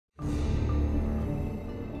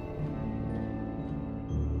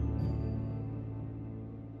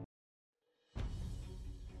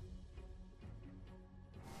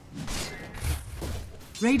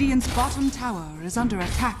Radiant's bottom tower is under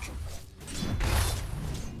attack.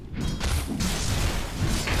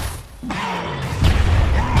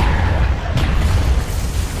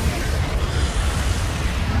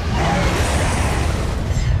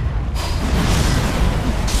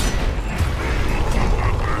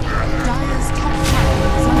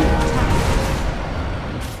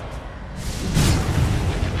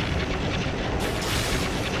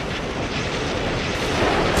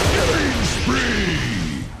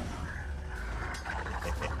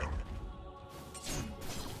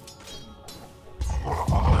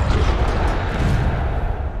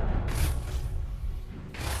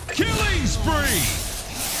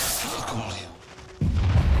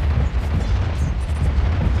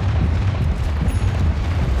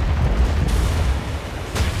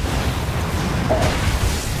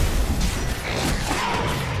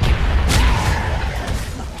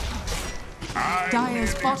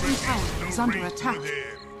 Dire's bottom tower is under attack.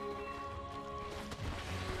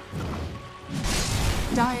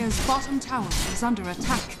 Dire's bottom tower is under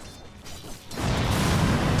attack.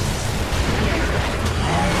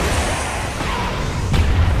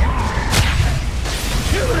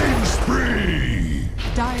 Killing spree!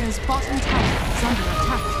 Dire's bottom tower is under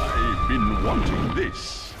attack. I've been wanting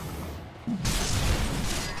this.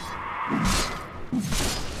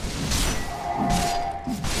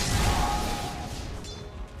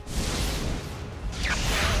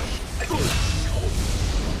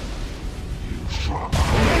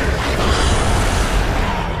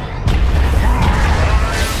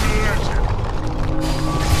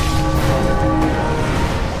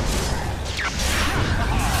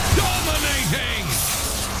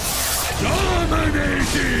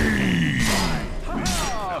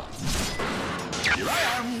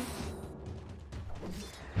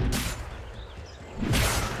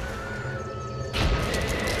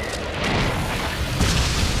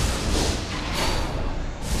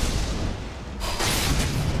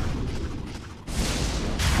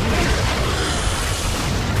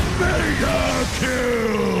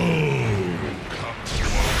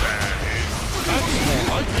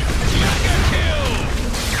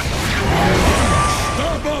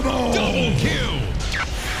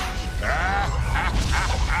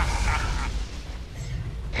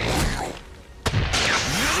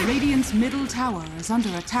 Radiant's middle tower is under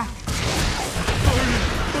attack.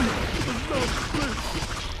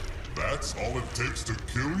 That's all it takes to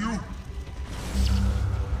kill you?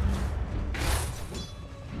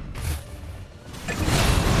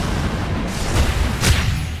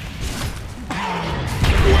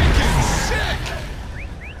 Wicked sick!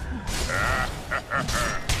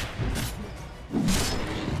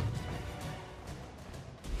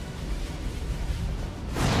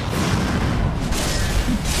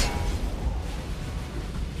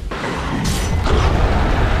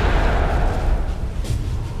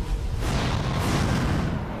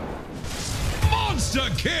 Monster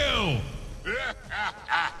kill!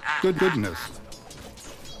 Good goodness.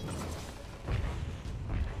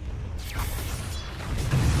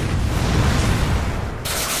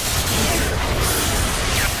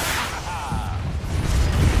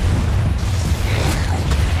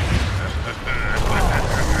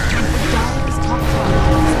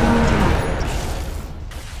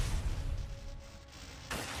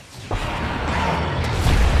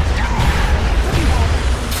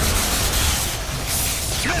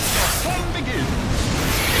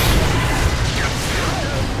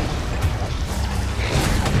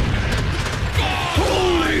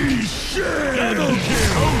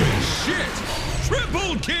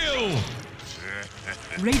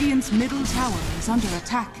 Radiant's middle tower is under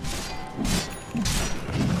attack.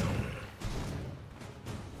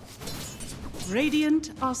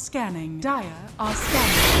 Radiant are scanning. Dire are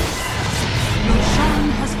scanning.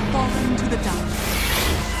 Roshan has fallen to the dire.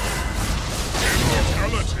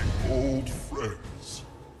 Immortality, old friends.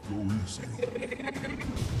 Go easy.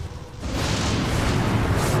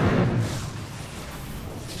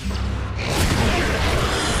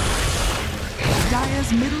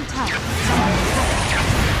 Dire's middle tower is under attack.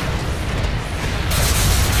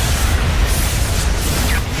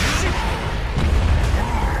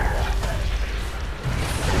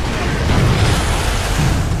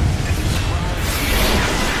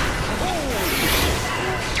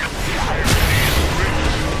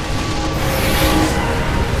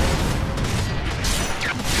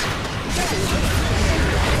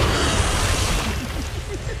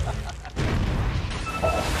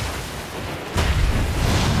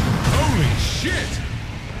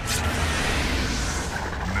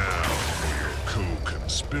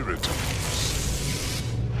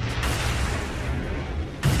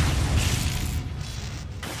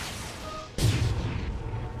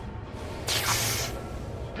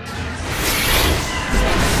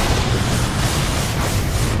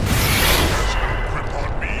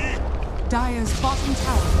 Dire's bottom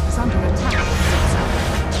tower is under attack.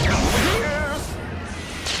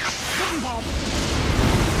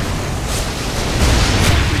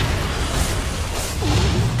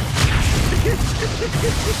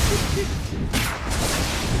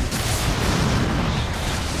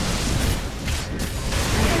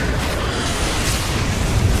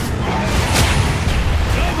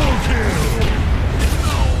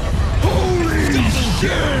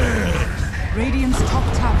 Radiant's top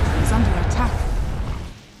tower is under attack.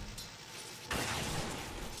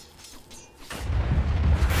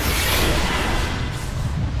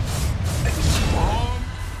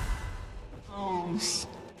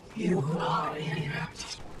 You are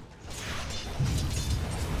interrupted.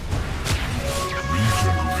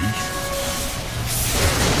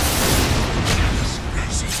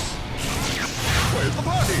 Where's the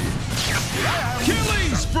party?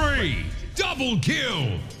 Killing spree! Double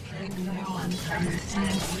kill! No one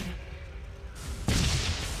understands me.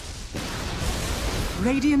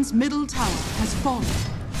 Radiant's middle tower has fallen.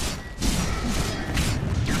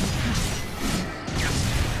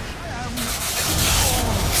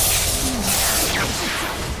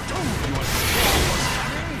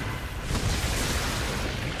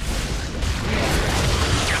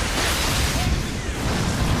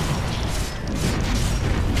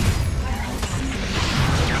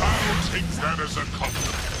 I'll take that as a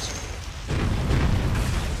compliment.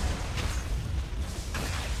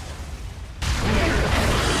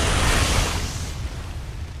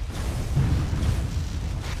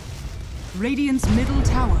 Radiant's middle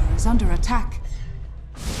tower is under attack.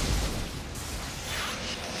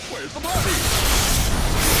 Where's the party?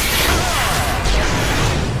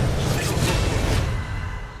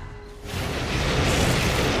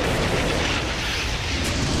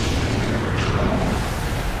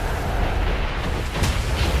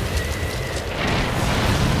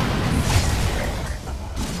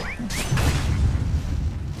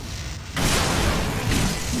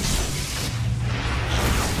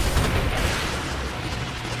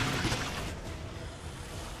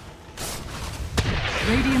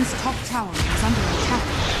 Radiant's top tower is under attack.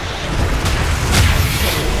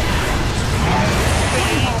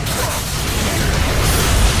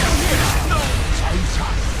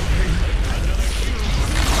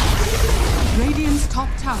 Radiant's top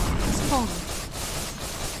tower has fallen.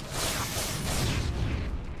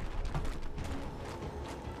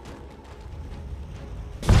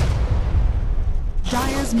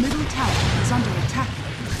 Dire's middle tower is under attack.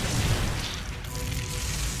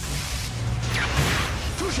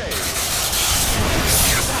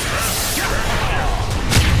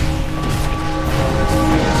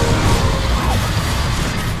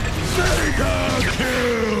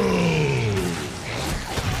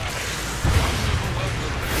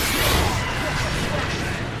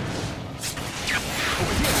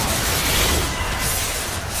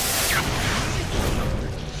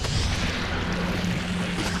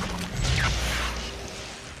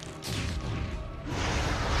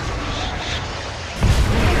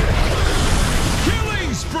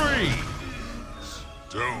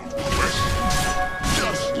 Don't question.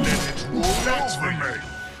 Just let it roll. That's for me.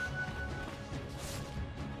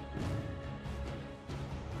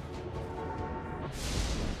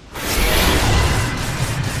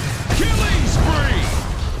 Killing spree!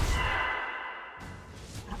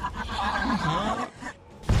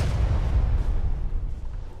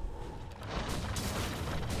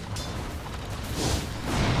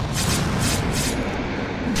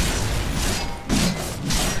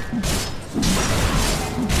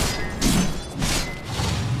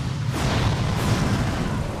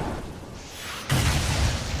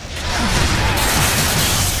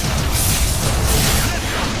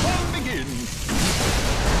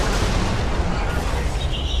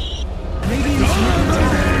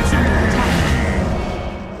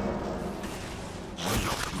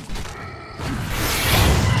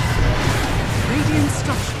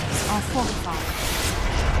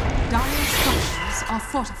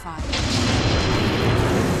 Fortified.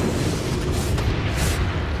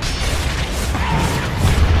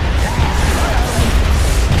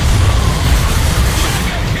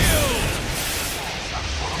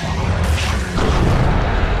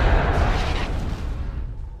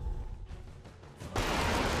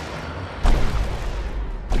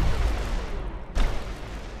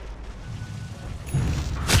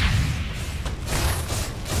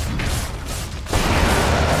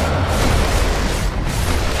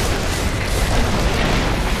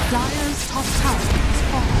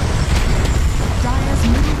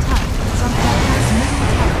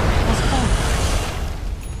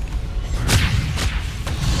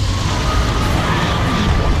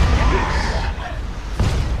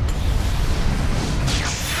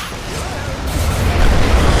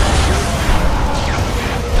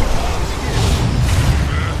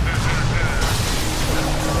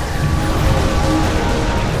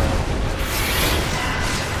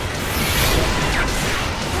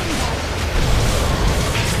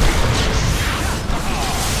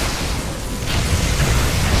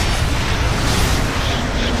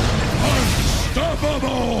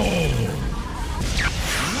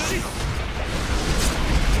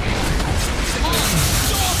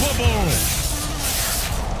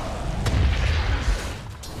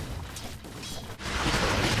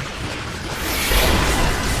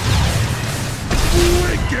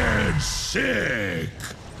 Sick!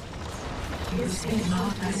 This is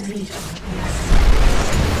not as neat.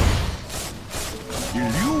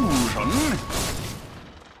 Illusion?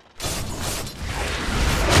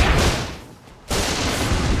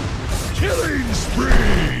 Killing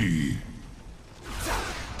spree!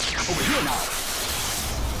 Over here now.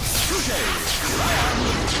 Touche! Here I am.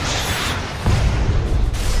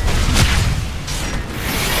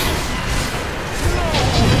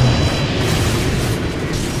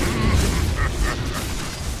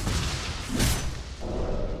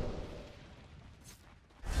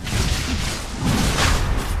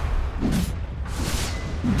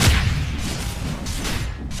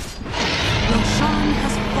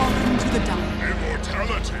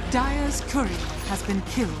 Dire's courier has been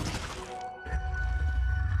killed.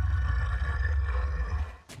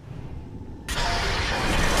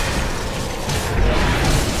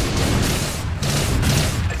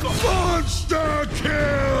 Monster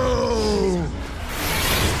kill!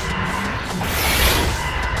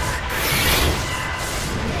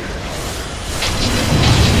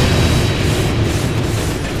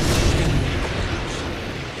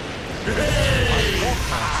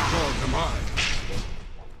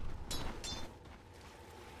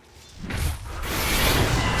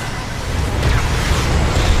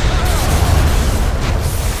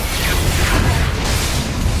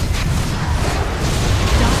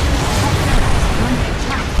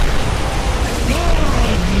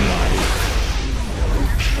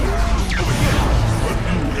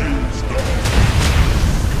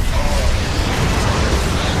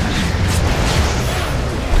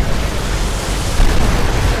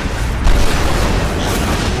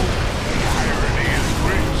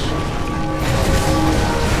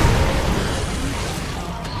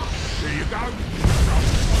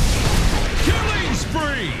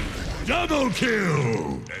 Double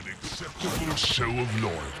kill! An acceptable show of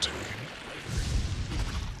loyalty.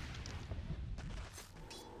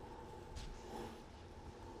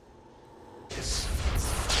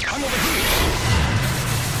 I'm over here.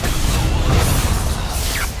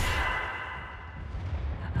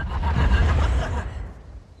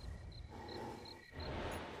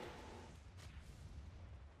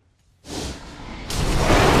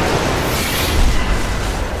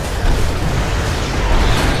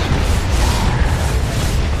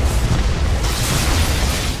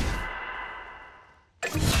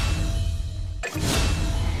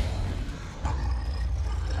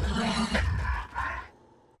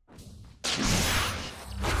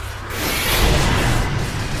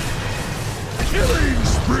 Killing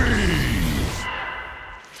spree!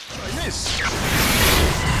 I miss.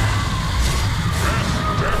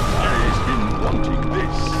 I've been wanting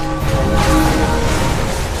this.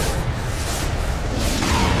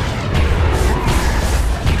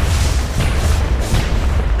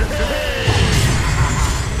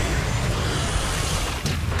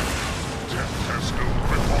 Death has no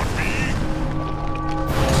grip on me!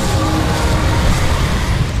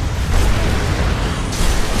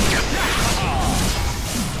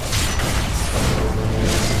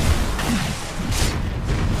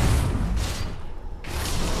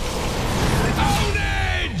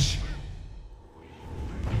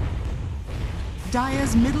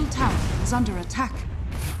 Dire's middle tower is under attack.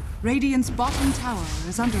 Radiant's bottom tower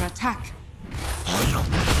is under attack.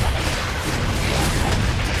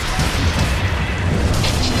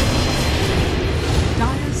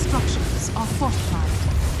 Dire's structures are fortified.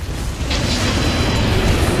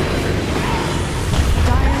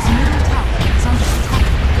 Dire's middle tower is under attack.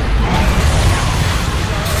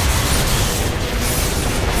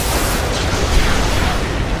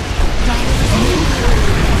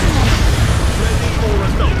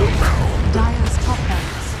 Dire's top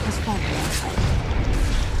barracks has fallen.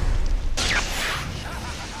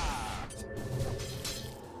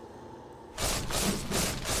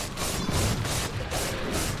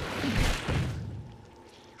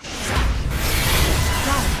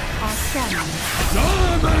 Dire are scanning.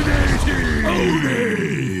 Dominating!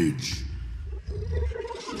 Ownage!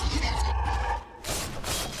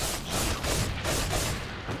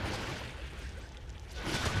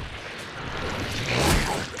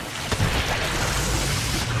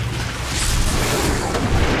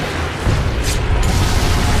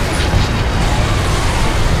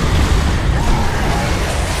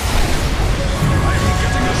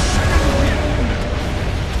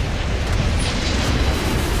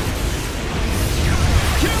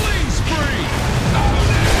 Killing spree!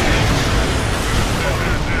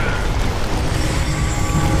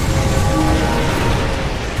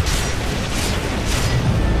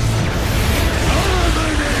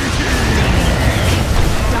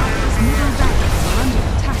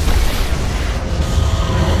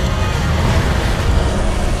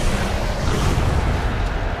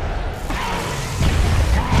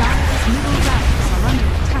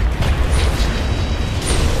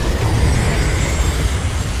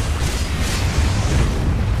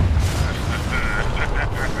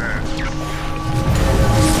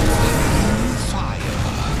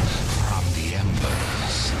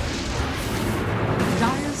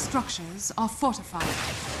 structures are fortified.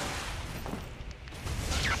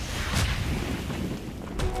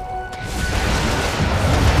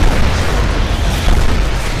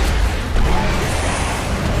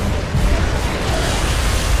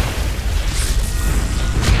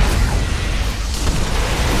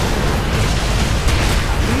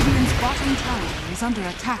 Radiant's bottom tower is under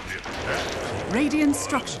attack. Radiant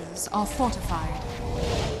structures are fortified.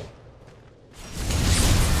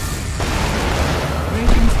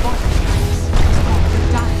 Radiant's bottom tower is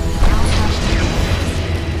under dire now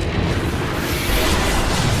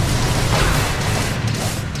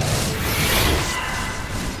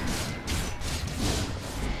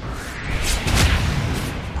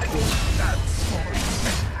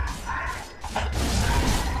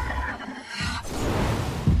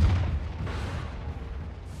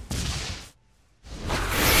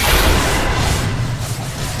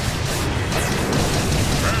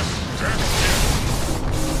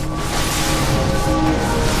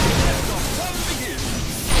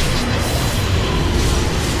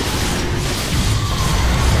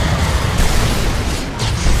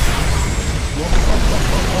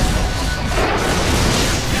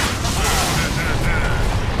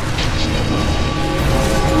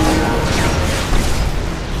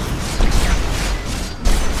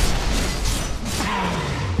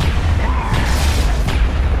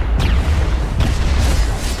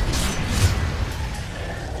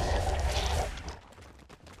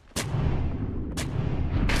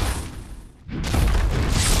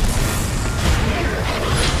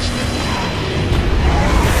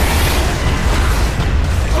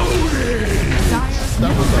Dire's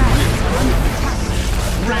middle barracks are under attack.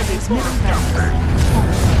 Radiant's middle barracks.